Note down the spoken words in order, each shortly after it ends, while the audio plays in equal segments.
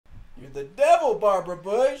the devil, Barbara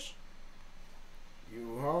Bush.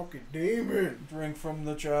 You honky demon. Drink from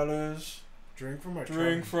the chalice. Drink from my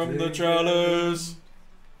Drink from the chalice.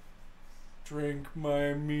 Drink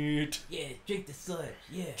my meat. Yeah, drink the sludge.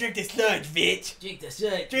 Yeah. Drink the sludge, vich. Drink the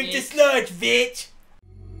sludge. Drink the sludge, vich.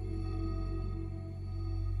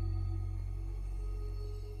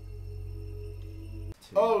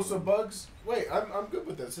 Oh, so Bugs. Wait, I'm good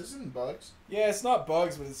with this. This isn't Bugs. Yeah, it's not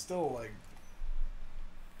bugs, but it's still like.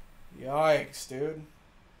 Yikes, dude.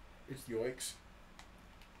 It's yoiks.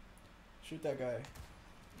 Shoot that guy.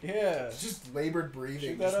 Yeah. It's just labored breathing,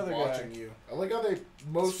 Shoot that just other watching guy. you. I like how they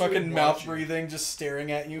mostly It's fucking mouth watch you. breathing, just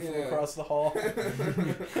staring at you from Yeah. across the hall. It's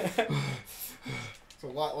a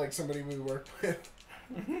lot like somebody we work with.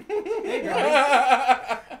 Hey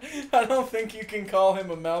guys. I don't think you can call him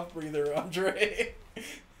a mouth breather, Andre.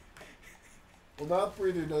 Well, mouth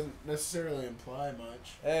breather doesn't necessarily imply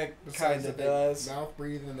much. It Besides kind that of they does. Mouth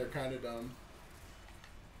breathing and they're kind of dumb.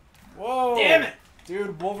 Whoa. Damn it.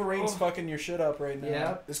 Dude, Wolverine's fucking your shit up right now.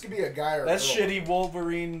 Yeah. This could be a guy or a That's girl. shitty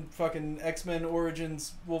Wolverine, fucking X-Men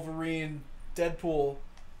Origins Wolverine, Deadpool.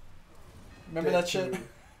 Remember that shit?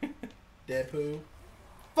 Deadpool.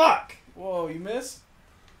 Fuck. Whoa, you missed?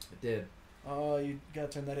 I did. Oh, you gotta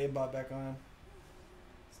turn that aimbot back on.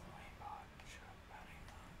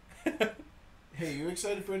 Hey, you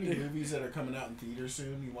excited for any movies that are coming out in theaters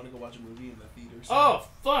soon? You want to go watch a movie in the theaters? Oh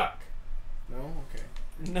fuck. No? Okay.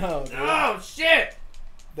 No. Dude. Oh shit.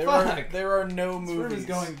 There fuck. are no This movies. room is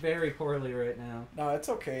going very poorly right now. No, it's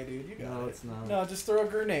okay, dude. You got No, it. it's not. No, just throw a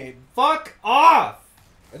grenade. Fuck off.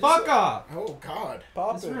 I just- Fuck off. Oh, God.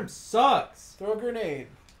 Pop This it. room sucks. Throw a grenade.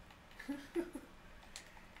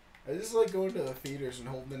 I just like going to the theaters and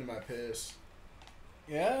holding into my piss.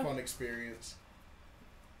 Yeah? Fun experience.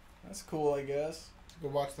 That's cool, I guess. Go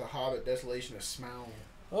watch The Hobbit, Desolation of Smaug.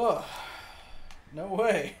 Oh, no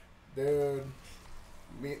way. Dude.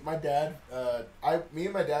 Me and my dad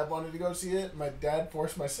wanted to go see it. My dad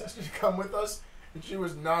forced my sister to come with us, and she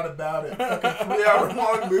was not about it. Fucking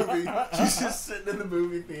 3-hour-long movie. She's just sitting in the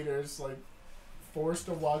movie theaters, like, forced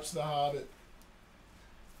to watch The Hobbit.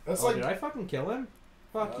 That's like... Did I fucking kill him?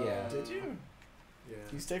 Fuck yeah. Did you? Yeah.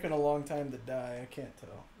 He's taking a long time to die. I can't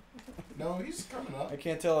tell. No, he's coming up. I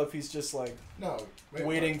can't tell if he's just like No. Wait,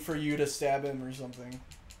 waiting for you to stab him or something.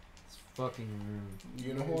 It's fucking rude.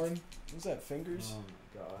 Unicorn? What's that, fingers? Oh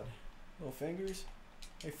my god. Little fingers?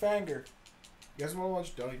 Hey, Fanger. You guys want to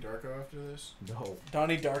watch Donnie Darko after this? No.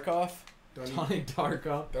 Donnie Darkoff? Donnie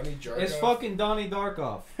Darkoff. Darko? It's fucking Donnie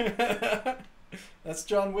Darkoff. That's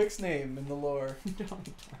John Wick's name in the lore. Donnie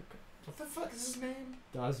Darkoff. What the fuck is his name?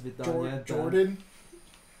 Das Vidania. Jordan?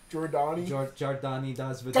 Jordani? Jordani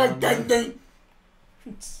Das Dang, dang, Vidania. dang.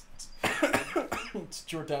 It's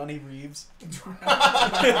Jordani Reeves.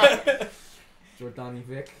 Jordani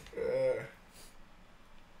Vic.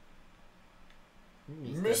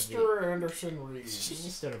 Mr. Anderson Reeves.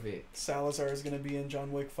 Mr. Vic. Salazar is gonna be in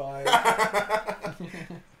John Wick 5.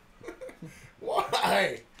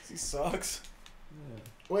 Why? He sucks. Yeah.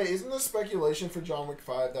 Wait, isn't the speculation for John Wick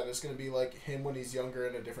 5 that it's going to be like him when he's younger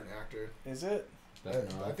and a different actor? Is it?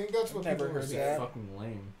 I think that's what Never people were heard saying. that. Fucking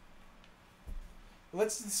lame.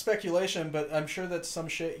 That's speculation, but I'm sure that's some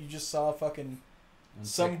shit you just saw fucking On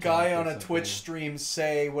some TikTok guy or on a something. Twitch stream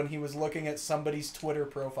say when he was looking at somebody's Twitter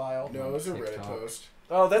profile. No, it was a Reddit TikTok. post.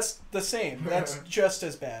 Oh, that's the same. That's just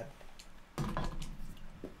as bad.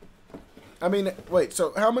 I mean, wait,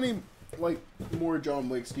 so how many, like, more John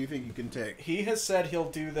Wicks do you think you can take? He has said he'll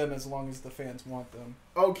do them as long as the fans want them.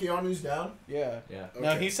 Oh, Keanu's down? Yeah. Yeah. Okay.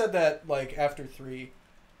 No, he said that like after 3,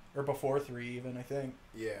 or before 3 even, I think.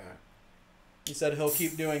 Yeah. He said he'll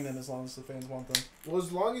keep doing them as long as the fans want them. Well,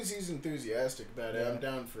 as long as he's enthusiastic about it, Yeah. I'm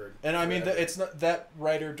down for And I mean, forever. it's not that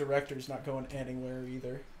writer-director's not going anywhere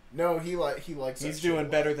either. No, he likes that He's shit doing a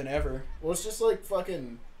lot. better than ever. Well, it's just like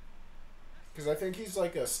fucking... Because I think he's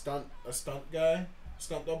like a stunt guy.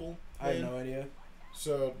 Stunt double. I have man. no idea.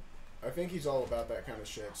 So, I think he's all about that kind of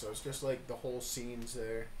shit. So, it's just like the whole scene's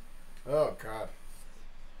there. Oh, God.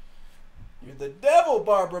 You're the devil,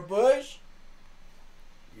 Barbara Bush.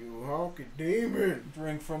 You honky demon.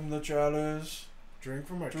 Drink from the chalice. Drink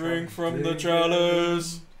from my Drink from the Drink.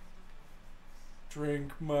 chalice.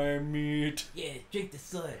 Drink my meat. Yeah, drink the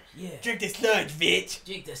sludge. Yeah. Drink the sludge, vich.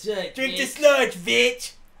 Drink the sludge. Drink the sludge,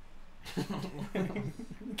 vich.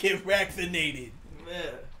 Get vaccinated.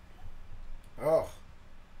 Oh,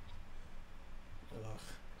 Ugh.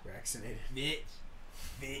 vaccinated. Bitch.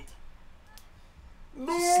 Vich.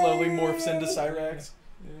 No. Slowly morphs into Cyrax.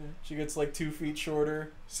 Yeah. She gets like 2 feet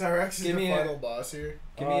shorter. Cyrax is Give the me a- final boss here.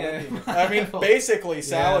 Give me a... I mean, basically Yeah,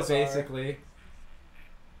 Salazar. basically.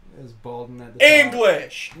 It was balding at the top.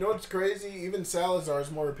 English! You know what's crazy? Even Salazar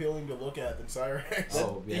is more appealing to look at than Cyrex.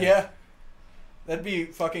 Oh, yeah. Yeah. That'd be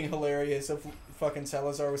fucking hilarious if fucking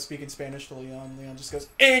Salazar was speaking Spanish to Leon. Leon just goes,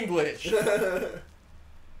 English!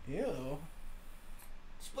 Ew.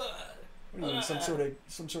 What are you,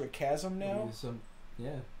 some sort of chasm now?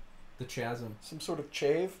 Yeah. The chasm. Some sort of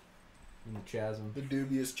chave? In the chasm. The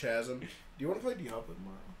dubious chasm. Do you want to play Diablo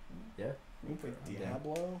tomorrow? Yeah. You play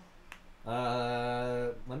Diablo?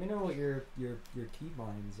 Let me know what your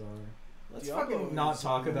keybinds are. Let's Diablo fucking not is-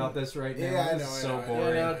 talk about this right now. Yeah, I This know, is I so know, I know.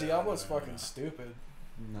 boring. Yeah, no, Diablo's fucking stupid.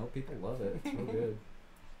 No, people love it. It's so good.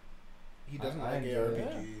 He doesn't I like enjoy it.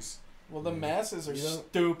 ARPGs. Well, the Yeah. masses are You don't-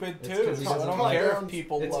 stupid it's too, 'cause he so I doesn't don't like care it. if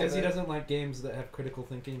people It's love because he it. doesn't like games that have critical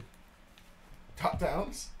thinking. Top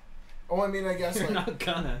downs? Oh, I mean, I guess You're like... not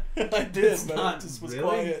gonna. I did, It's but not it just was really.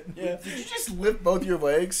 quiet. Yeah. Did you just lift both your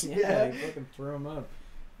legs? Yeah, you fucking throw him up.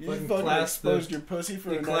 You Fucking fucking clasp exposed the- your pussy for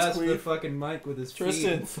He a nice clasped the queef. fucking mic with his feet.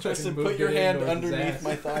 Tristan, and fucking Tristan, moved put your it hand into his underneath ass.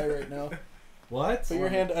 my thigh right now. What? Put your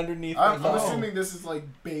hand underneath my I'm thigh. assuming this is like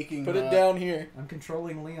baking Put it hot. down here. I'm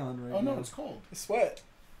controlling Leon right Oh now. no, it's cold. Sweat.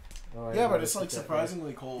 Oh, I Yeah, but gotta it's put like that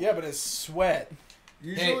surprisingly cold. Yeah, but it's sweat.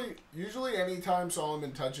 Usually anytime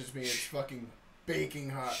Solomon touches me, it's fucking baking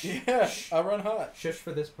hot. Yeah, I run hot. back. Shush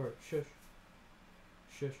for this part. Shush.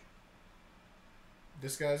 Shush.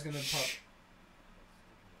 This guy's gonna pop.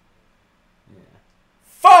 Yeah.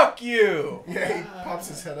 Fuck you! Yeah, he pops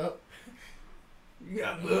his head up.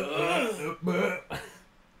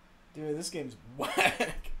 Dude, this game's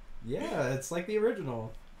whack. Yeah, it's like the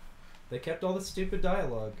original. They kept all the stupid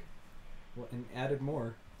dialogue and added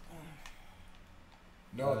more.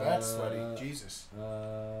 No, that's sweaty. Jesus.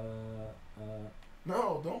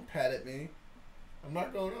 No, don't pat at me. I'm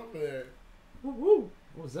not going over there. Woo!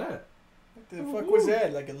 What was that? What the fuck was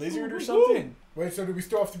that? Like a lizard or something? Wait, so do we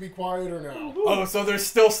still have to be quiet or no? Oh, so there's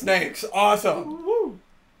still snakes. Awesome. Woo!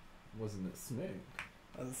 Wasn't a snake.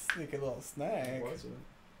 A sneaky little snake. It wasn't.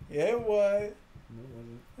 Yeah, it was. No, it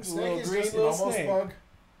wasn't. A It's a snake little is green just an little almost snake. bug.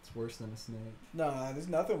 It's worse than a snake. Nah, there's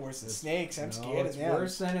nothing worse than It's- snakes. I'm no, scared it's of them.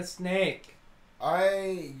 worse than a snake.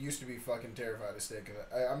 I used to be fucking terrified of snake.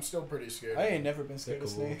 I'm still pretty scared. I of ain't them. never been scared They're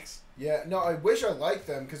of cool. snakes. Yeah, no, I wish I liked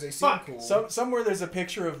them because they seem Fuck! cool. Somewhere there's a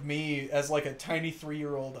picture of me as like a tiny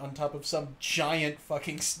 3-year-old on top of some giant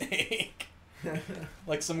fucking snake.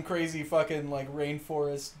 Like some crazy fucking like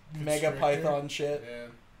rainforest mega Constrictor? python shit. Yeah.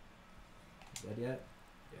 Dead yet?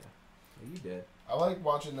 Yeah. Yeah, you did. I like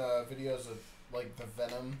watching videos of like the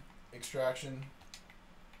venom extraction.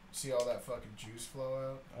 See all that fucking juice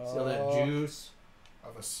flow out See all that juice?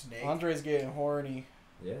 of a snake. Andre's getting horny.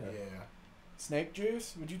 Yeah. Yeah. Snake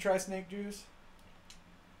juice? Would you try snake juice?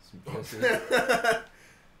 Some pussy.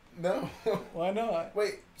 No. Why not?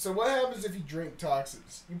 Wait. So what happens if you drink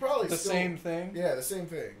toxins? You probably The still, same thing. Yeah, the same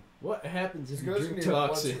thing. What happens if It you goes drink into your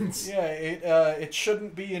toxins? Yeah, it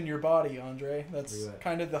shouldn't be in your body, Andre. That's Where you at?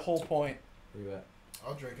 kind of the whole point. Where you at?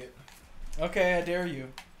 I'll drink it. Okay, I dare you.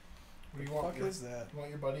 What do you What want? the Your, fuck is that? you want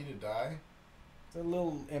your buddy to die? Is that a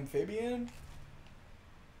little amphibian?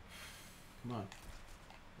 Come on.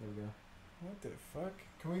 There we go. What the fuck?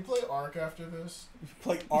 Can we play Ark after this? You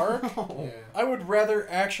play Ark? Yeah. I would rather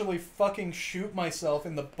actually fucking shoot myself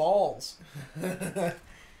in the balls.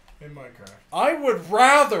 In Minecraft. I would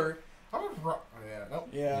rather. I would. Oh, yeah. Nope.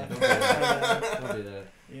 Yeah. Don't do that. Don't do that.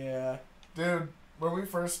 Yeah. Dude, when we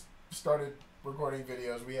first started recording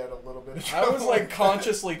videos, we had a little bit of I trouble. was like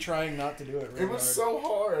consciously trying not to do it. Really It was hard. so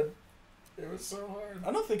hard. It was so hard.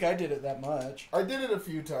 I don't think I did it that much. I did it a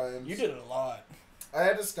few times. You did it a lot. I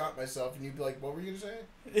had to stop myself, and you'd be like, "What were you gonna say?"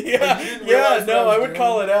 Yeah. you didn't Yeah. realize what No, I was I would doing?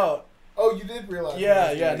 call it out. Oh, you did realize. what I Yeah.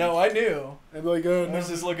 was Yeah. doing. No, I knew. I'd be like, "Oh, I was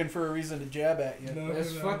just looking for a reason to jab at you. No,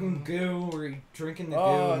 There's no, fucking no. goo. We're drinking the goo.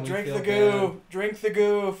 Oh, and we drink feel the goo. bad. Drink the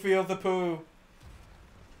goo. Feel the poo.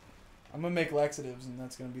 I'm gonna make laxatives, and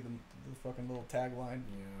that's gonna be the fucking little tagline.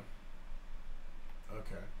 Yeah.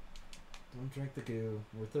 Okay. Don't drink the goo.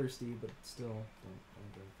 We're thirsty, but still,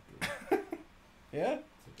 don't drink the goo. Yeah. That's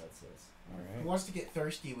what that says. All Who right. wants to get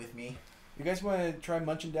thirsty with me? You guys want to try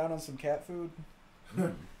munching down on some cat food?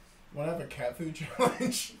 Want to have a cat food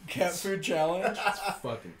challenge? Cat food challenge. It's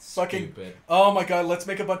fucking Fucking- stupid. Oh my god, let's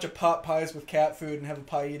make a bunch of pot pies with cat food and have a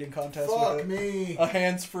pie eating contest Fuck with it. me. A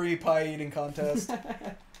hands-free pie eating contest.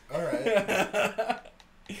 All right.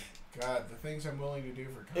 God, the things I'm willing to do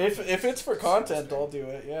for content. if it's for content, Disgusting. I'll do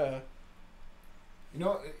it. Yeah. You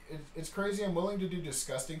know, it's crazy. I'm willing to do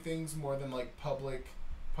disgusting things more than like public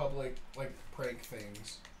like prank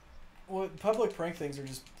things. Well, public prank things are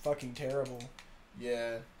just fucking terrible.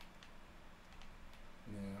 Yeah.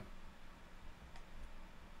 Yeah.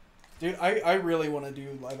 Dude, I really want to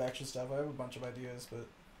do live action stuff. I have a bunch of ideas, but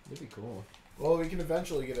It'd be cool. Well, we can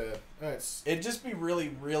eventually get a. It'd just be really,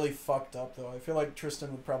 really fucked up, though. I feel like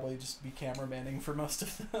Tristan would probably just be cameramanning for most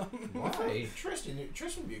of them. Why? Tristan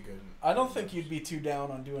would be a good. I don't think you'd be too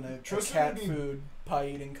down on doing a cat food pie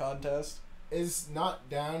eating contest. Is not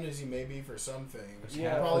down as he may be for some things.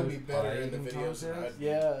 Yeah. He'd probably be better in the videos than I'd be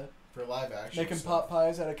Yeah. for live action. Making stuff. pot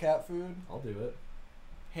pies out of cat food. I'll do it.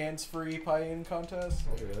 Hands-free pie eating contest.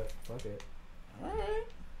 I'll do it. Fuck it. Alright.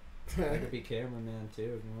 I could be cameraman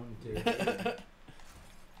too if you want me to.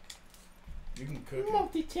 You can cook it.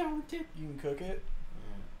 Multi-talented. You can cook it.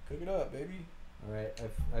 Cook it up, baby. Alright,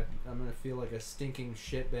 I'm gonna feel like a stinking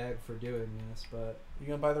shitbag for doing this, but... You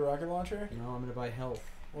gonna buy the rocket launcher? No, I'm gonna buy health.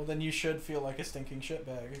 Well, then you should feel like a stinking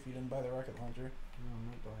shitbag if you didn't buy the rocket launcher. No, I'm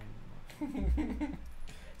not buying the rocket launcher.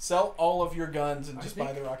 Sell all of your guns and I just think-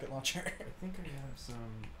 buy the rocket launcher. I think I have some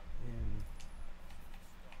in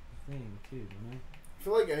the thing too, don't I? I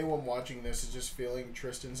feel like anyone watching this is just feeling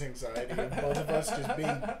Tristan's anxiety of both of us just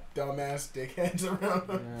being dumbass dickheads around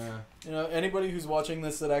him. Yeah. You know, anybody who's watching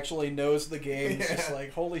this that actually knows the game is just Yeah.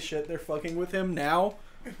 like, holy shit, they're fucking with him now?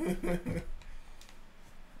 This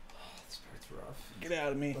part's rough. Get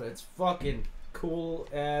out of me. But it's fucking cool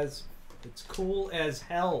as... It's cool as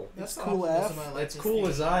hell. It's cool F. It's cool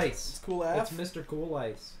as ice. It's cool F. It's Mr. Cool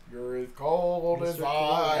Ice. You're as cold as Mr. Cool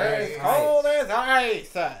ice. Ice. Cold as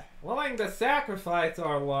ice. Willing to sacrifice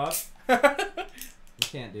our love. You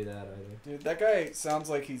can't do that either. Dude, that guy sounds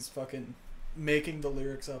like he's fucking making the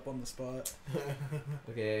lyrics up on the spot.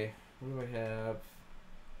 Okay, what do I have?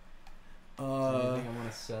 Anything I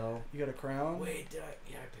want to sell? You got a crown? Wait, did I?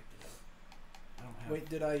 Yeah, I picked it up. I don't have. Wait,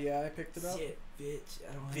 did I? Yeah, I picked it up. Shit, bitch.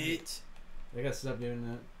 I don't have. Bitch. I gotta stop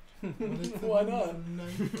doing that. Why not?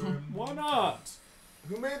 Why not?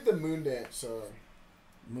 Who made the Moon Dance song?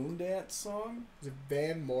 Moon Dance song? Is it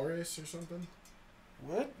Van Morris or something?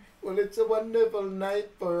 What? Well, it's a wonderful night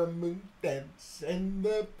for a moon dance, and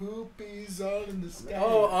the poopies all in the sky.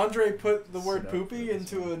 Oh, Andre put the word Sit up poopy for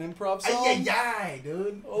this into one. an improv song? Ay, ay, ay,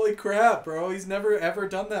 dude. Holy crap, bro. He's never ever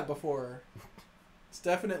done that before. It's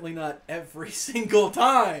definitely not every single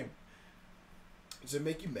time. Does it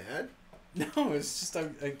make you mad? No, it's just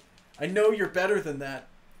I know you're better than that.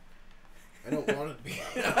 I don't want it to be.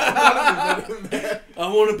 I want it to be better than that. I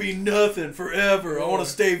want to be nothing forever. I want to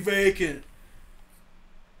stay vacant.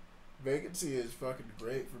 Vacancy is fucking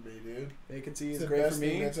great for me, dude. Vacancy It's is the great best for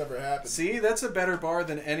thing me. that's ever happened. See, that's a better bar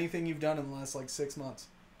than anything you've done in the last like 6 months.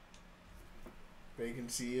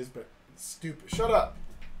 Vacancy is but stupid. Shut up.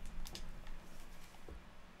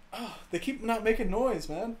 Oh, they keep not making noise,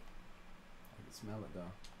 man. I can smell it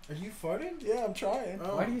though. Are you farting? Yeah, I'm trying.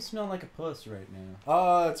 Oh. Why do you smell like a puss right now?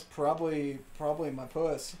 It's probably my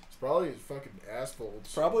puss. It's probably his fucking ass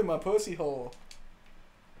folds. Probably my pussy hole.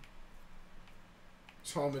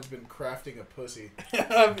 Solomon has been crafting a pussy.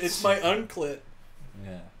 It's my unclit.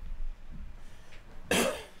 Yeah.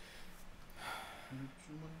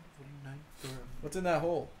 What's in that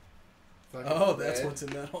hole? Fucking Oh, that's red. what's in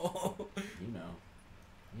that hole. You know.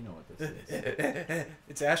 You know what this is.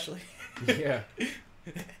 It's Ashley. Yeah.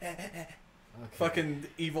 Okay. Fucking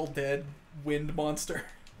Evil Dead wind monster.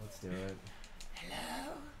 Let's do it.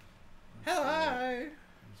 Hello. Let's do it. Hi.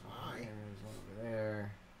 There's one over there. There's one over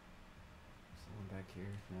there. There's one back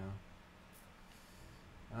here now.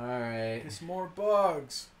 Alright. There's more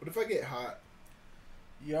bugs. What if I get hot?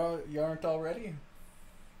 You aren't already?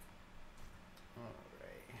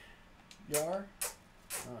 Alright. You are?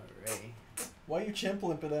 Alright. Why you chimp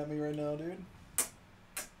limping at me right now, dude?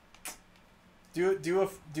 Do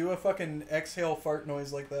a fucking exhale fart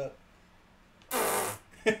noise like that.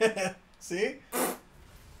 See?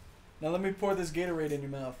 Now let me pour this Gatorade in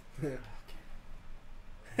your mouth.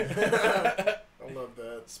 I love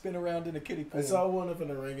that. Spin around in a kiddie pool. I saw one of an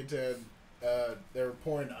orangutan. They were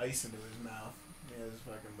pouring ice into his mouth. Yeah, his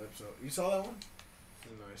fucking lips. You saw that one?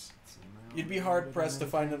 It was nice. You'd be hard pressed to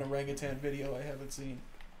find an orangutan video I haven't seen.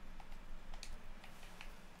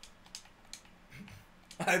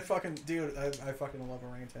 I fucking love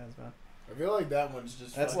orangutans, man. I feel like that one's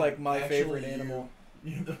just. That's fucking like my actually favorite you. animal.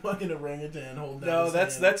 You're the fucking orangutan holding. No, out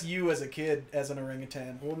his hand. that's you as a kid as an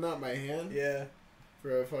orangutan. holding out my hand. Yeah,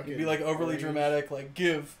 For a fucking. you'd be like overly orange. dramatic, like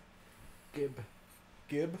give, Gib.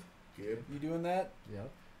 gib. Good. You doing that? Yep.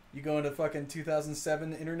 You going to fucking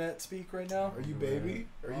 2007 internet speak right now? Are you baby?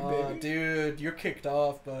 Are you Aw, baby? dude, you're kicked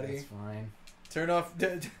off, buddy. That's fine. Turn off.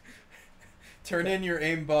 Turn in your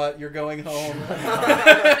aimbot. You're going home.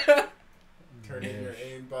 Turn in your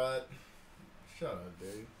aimbot. Shut up,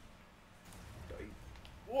 dude.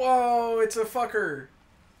 Whoa, it's a fucker.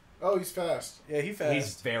 Oh, he's fast. Yeah, he fast.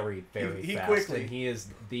 He's very, very He fast. quickly. And he is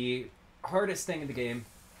the hardest thing in the game.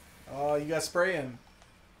 Oh, you gotta spray him.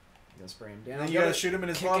 Gonna spray him down. And then you gotta shoot him in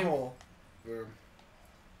his kick him. butthole. Yeah.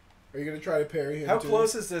 Are you gonna try to parry him? How too?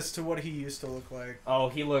 close is this to what he used to look like? Oh,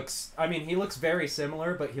 he looks... I mean, he looks very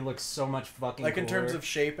similar, but he looks so much fucking Like in cooler. terms of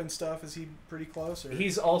shape and stuff, is he pretty close? Or?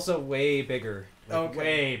 He's also way bigger. Like, Okay.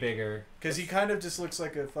 way bigger. Because he kind of just looks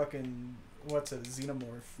like a fucking... What's it? A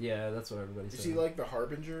xenomorph. Yeah, that's what everybody says. Is he like the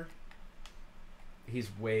Harbinger? He's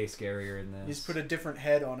way scarier in this. He's put a different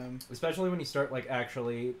head on him. Especially when you start, like,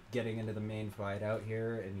 actually getting into the main fight out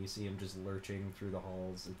here, and you see him just lurching through the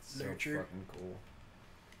halls. It's so Lurcher. fucking cool.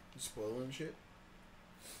 Spoiling shit.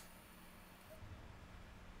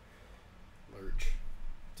 Lurch.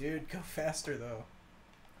 Dude, go faster, though.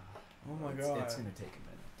 Oh my god. It's gonna take a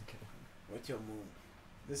minute to kill him. What's your move?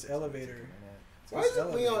 This It's gonna elevator. take a minute. Why This isn't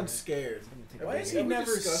elevator. Leon scared? It's gonna take a Why minute. is he Have we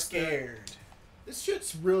never discussed that? scared? This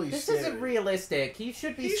shit's really This scary. isn't realistic. He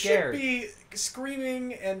should be He scared. should be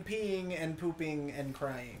screaming and peeing and pooping and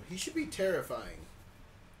crying. He should be terrifying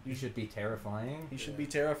You should be terrifying. He should be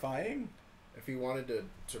terrifying. if he wanted to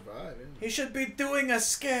survive. Yeah. He should be doing a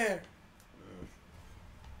scare.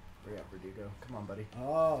 Hurry up, Verdugo. Come on, buddy.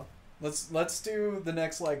 Oh, let's do the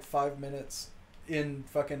next like 5 minutes in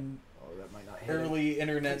fucking Oh, that might not hit him. early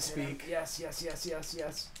internet speak. Yes, yes, yes, yes,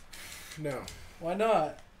 yes. No. Why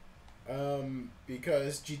not?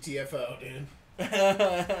 Because GTFO,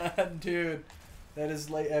 dude. Dude, that is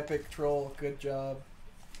like epic troll. Good job.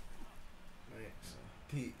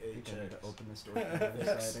 You P-H. gotta open this door from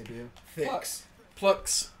the other side, I do. Fix.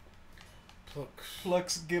 Plux. Plux.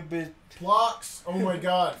 Plux gibbet. Plux. Oh my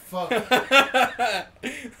god. Fuck.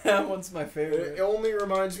 That one's my It favorite. only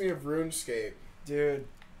reminds me of RuneScape. Dude.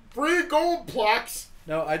 Free gold, Plux.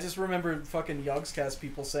 No, I just remember fucking Yogscast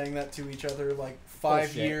people saying that to each other like 5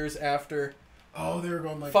 Bullshit. years after. Oh, they were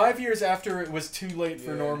going like... 5 years after it was too late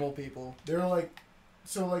for Yeah. normal people. They were like...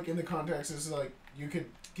 So, like, in the context, it's like, you could...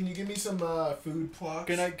 Can you give me some food, Plux?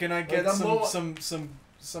 Can I get I'm low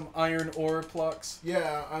some iron ore Plux?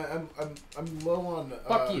 Yeah, I'm low on...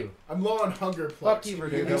 Fuck you. I'm low on hunger, Plux. Fuck you, Can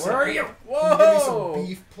give me Verdugo. some- Where are you? Can you give me Whoa! some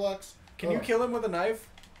beef, Plux? Can you kill him with a knife?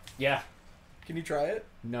 Yeah. Can you try it?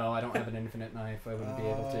 No, I don't have an infinite knife. I wouldn't be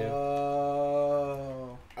able to.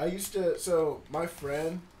 Oh. I used to... So, my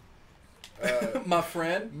friend... My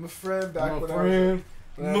friend? my friend back My when friend.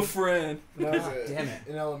 I My was... friend. When I was God damn it.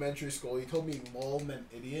 in elementary school, he told me lol meant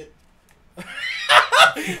idiot.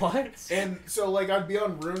 What? And so, like, I'd be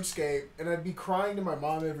on RuneScape, and I'd be crying to my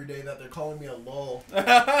mom every day that they're calling me a lol.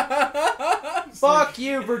 Fuck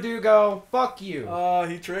you, Verdugo. Fuck you. Oh,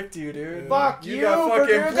 he tricked you, dude. Fuck you you, got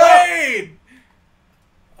fucking Verdugo! played!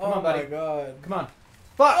 Come Oh on, my buddy. god. Come on.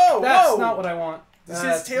 Fuck. Oh, That's whoa! not what I want. Does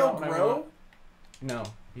That's his tail not what I grow? want. No.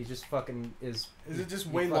 He just fucking is... Is it just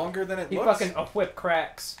he way fuck- longer than it He looks? fucking a whip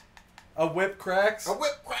cracks. A whip cracks? A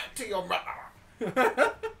whip crack to your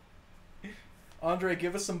mouth. Andre,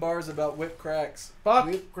 give us some bars about whip cracks. Fuck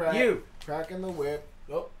Whip crack. you. Cracking the whip.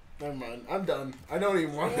 Oh, never mind. I'm done. I don't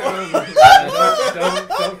even want to.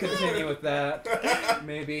 Don't continue with that.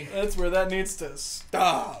 Maybe. That's where that needs to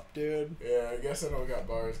stop, dude. Yeah, I guess I don't got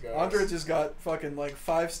bars, guys. Andre just got fucking like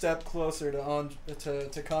 5 steps closer to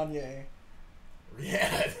to Kanye.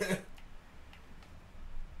 Yeah.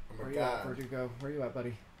 Oh Where my you at, god. Verdugo? Where you at,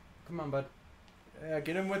 buddy? Come on, bud. Yeah,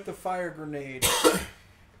 get him with the fire grenade. Come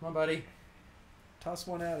on, buddy. Toss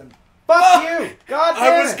one at him. Fuck you! God damn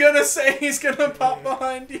I was it! gonna say he's gonna pop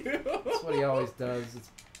behind you. That's what he always does. It's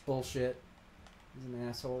bullshit. He's an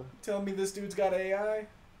asshole. Tell me this dude's got AI?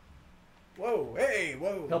 Whoa, hey,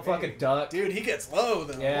 whoa. He'll hey. fucking duck. Dude, he gets low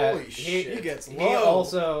though. Yeah, Holy shit. He gets low. He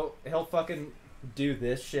also, he'll fucking do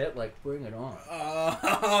this shit, like, bring it on.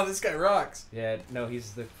 Oh, this guy rocks. Yeah, no,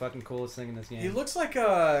 he's the fucking coolest thing in this game. He looks like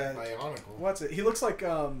Bionicle. what's it? He looks like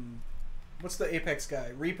what's the Apex guy?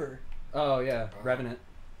 Reaper. Oh, yeah, Revenant.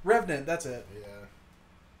 Revenant, that's it. Yeah.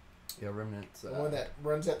 Yeah, Revenant's... The one that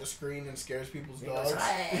runs at the screen and scares people's dogs.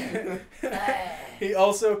 He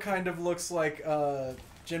also kind of looks like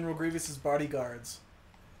General Grievous's bodyguards.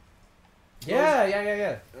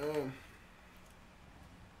 Yeah. Um,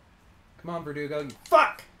 Come on, Verdugo, you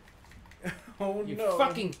fuck! Oh You no.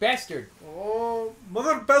 fucking bastard! Oh,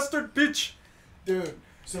 mother bastard bitch. dude,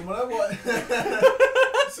 so when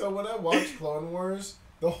I watched Clone Wars,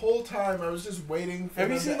 the whole time I was just waiting for Have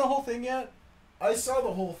you them seen to- the whole thing yet? I saw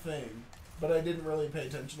the whole thing, but I didn't really pay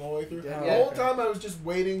attention the whole way through. Yeah, The yeah, whole okay. time I was just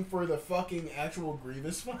waiting for the fucking actual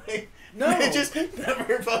Grievous fight. No. It just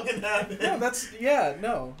never fucking happened. No,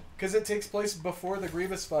 no. Because it takes place before the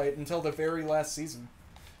Grievous fight until the very last season.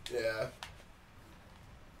 Yeah.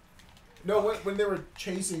 No, when they were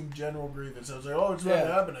chasing General Grievous, I was like, oh, it's going to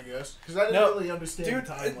Yeah. happen, I guess. Because I didn't really understand Dude,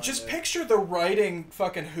 the timeline. just there. picture the writing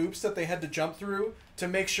fucking hoops that they had to jump through to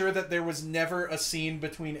make sure that there was never a scene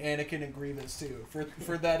between Anakin and Grievous, too,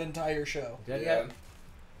 for that entire show. Dead Yeah. yet?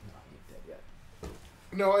 No, he ain't dead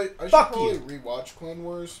yet. No, I should Fuck probably you. rewatch Clone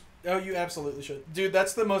Wars, Oh, you absolutely should. Dude,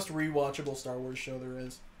 that's the most rewatchable Star Wars show there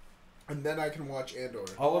is. and then I can watch Andor.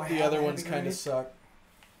 All Oh, of I the other haven't ones kind of agreed. suck.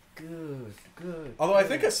 Good. Although I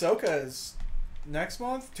think Ahsoka is next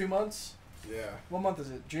month, 2 months. Yeah. What month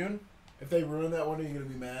is it? June? If they ruin that one, are you going to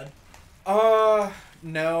be mad?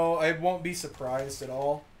 No, I won't be surprised at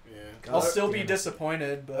all. Yeah. I'll still be damn it.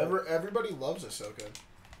 disappointed, but Everybody loves Ahsoka.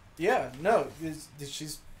 yeah, no,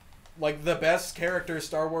 she's like the best character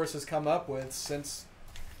Star Wars has come up with since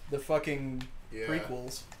the fucking Yeah.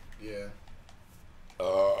 prequels. Yeah.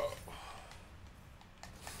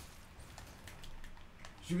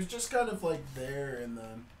 She was just kind of like there in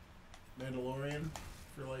the Mandalorian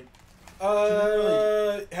for like.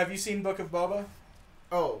 Have you seen Book of Boba?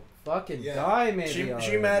 Oh, Fucking Yeah. die, maybe. She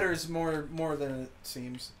already. matters more than it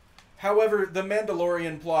seems. However, the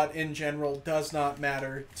Mandalorian plot in general does not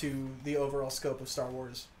matter to the overall scope of Star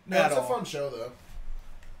Wars. no, at it's a all. fun show though.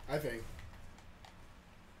 I think.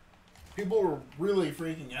 People were really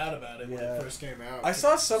freaking out about it when Yeah. it first came out. I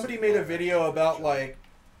saw somebody made a video about like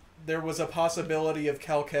there was a possibility of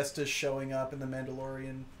Cal Kestis showing up in the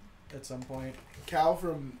Mandalorian at some point. Cal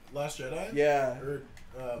from Last Jedi. Yeah, Or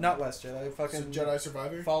not Last Jedi, fucking Jedi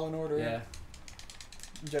Survivor. Fallen Order. Yeah.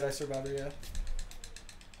 Jedi Survivor. Yeah,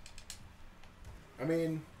 I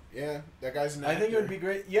mean, yeah, that guy's an I actor. think it would be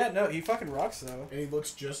great. Yeah, no, he fucking rocks though. And he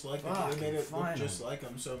looks just like him. They Fucking made it look fine. just like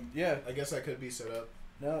him. So Yeah, I guess that could be set up.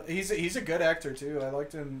 no, he's a good actor too. I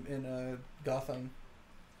liked him in Gotham.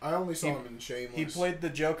 I only saw He- him in Shameless. He played the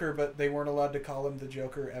Joker, but they weren't allowed to call him the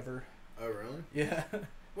Joker ever. Oh really? Yeah,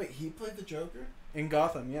 Wait, he played the Joker? in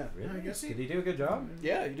Gotham. Yeah, Really? I guess he- Did he do a good job?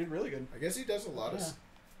 yeah, he did really good. I guess he does a lot of Yeah.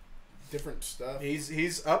 different stuff.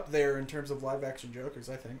 He's up there in terms of live action Jokers.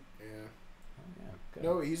 I think. Yeah. Oh, yeah. Good.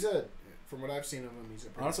 No, from what I've seen of him, he's a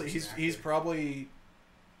pretty Honestly, decent he's actor. probably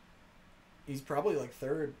like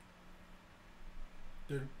third.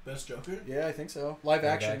 Their best Joker. Yeah, I think so. Live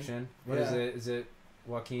action. What is Yeah. it? Is it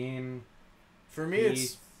Joaquin? For me,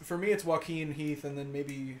 it's Joaquin Heath, and then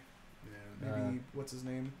maybe Yeah. what's his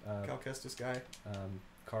name? Cal Kestis guy.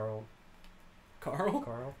 Carl. Carl.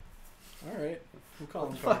 Carl. All right, we'll call What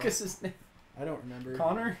him the Carl. fuck is his name? I don't remember.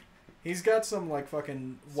 Connor. He's got some like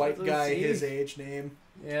fucking white Starts with a guy C. his age name.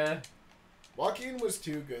 Yeah. Joaquin was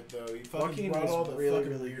too good though. He fucking Joaquin brought was all the really,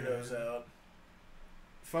 fucking really weirdos good. out.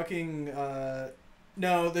 Fucking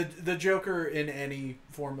no, the Joker in any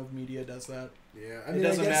form of media does that. Yeah, It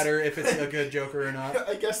doesn't matter if it's a good Joker or not.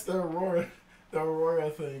 I guess the Aurora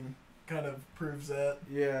thing kind of proves that.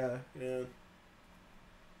 Yeah. Yeah.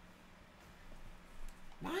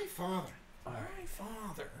 My father. My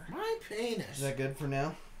father. My penis. Is that good for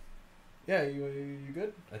now? Yeah, you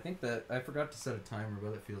good? I think that I forgot to set a timer,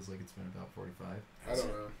 but it feels like it's been about 45. I don't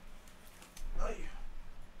know. Oh,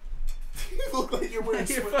 You look like you're wearing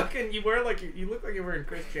you fucking you look like you're wearing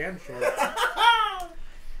Chris Chan shorts.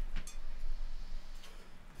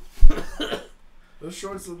 Those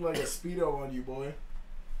shorts look like a Speedo on you, boy.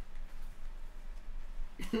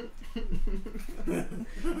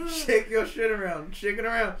 Shake your shit around. Shake it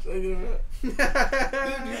around. Shake it up. Dude,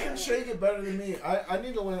 you can shake it better than me. I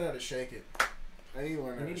need to learn how to shake it. I need to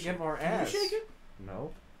learn how I need to to shake get more it. Can ass. you shake it?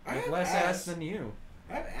 No. I I have have less ass. ass than you.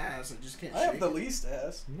 I have ass. I just can't I shake have the it. least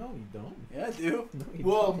ass. No, you don't. Yeah, I do. No, you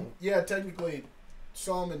Well, don't. yeah, technically,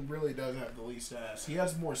 Solomon really does have the least ass. He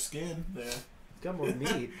has more skin there. He's got more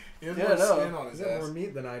meat. He has Yeah, more no. skin on He's his got ass. more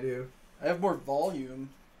meat than I do. I have more volume.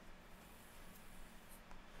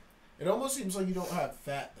 It almost seems like you don't have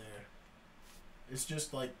fat there. It's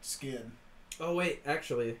just like skin. Oh wait,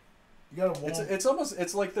 actually, You got a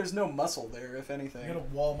It's like there's no muscle there, if you anything. got a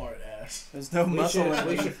Walmart ass. There's no muscle in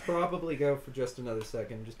we it. should probably go for just another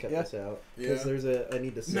second. Just cut Yeah. this out because I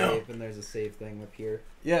need to save, No. and there's a save thing up here.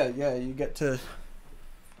 Yeah, you get to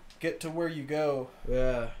where you go.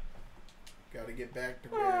 Yeah. Gotta get back to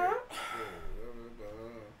where.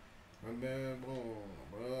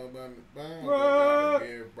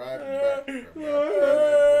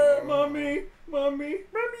 Mommy.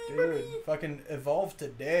 Dude, fucking evolved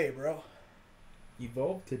today, bro.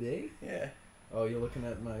 Evolved today? Yeah. Oh, you're looking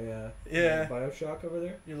at my Yeah. my Bioshock over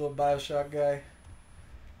there? Your little Bioshock guy.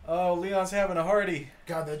 Oh, Leon's having a hearty.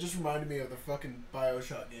 God, that just reminded me of the fucking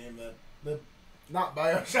Bioshock game. Not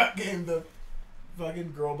Bioshock game, the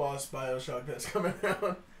fucking Girl Boss Bioshock that's coming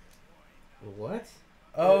out. What?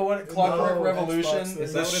 Oh, what No, Clockwork Xbox Revolution? thing.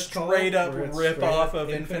 Is The that what it's called? straight up Where it's rip straight off up of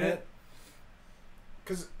Infinite.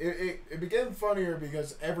 because it became funnier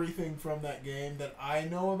because everything from that game that I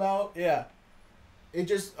know about, Yeah. it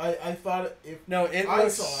just I thought if No, it I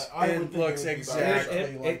looks. saw it, I would It think looks it would be exactly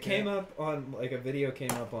It like came up on like a video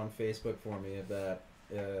came up on Facebook for me of that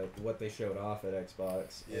what they showed off at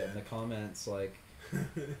Xbox, Yeah. and the comments like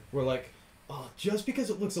were like, "Oh, just because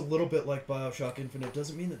it looks a little bit like BioShock Infinite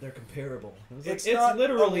doesn't mean that they're comparable." I was like, It's it's not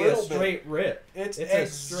literally a a little bit. straight rip It's It's a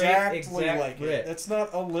exactly straight exact like rip. it. It's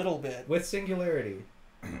not a little bit. with singularity.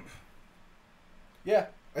 Yeah,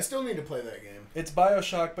 I still need to play that game. it's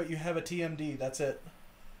Bioshock, but you have a TMD. That's it.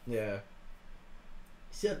 Yeah.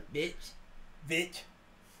 Sup, bitch? Bitch.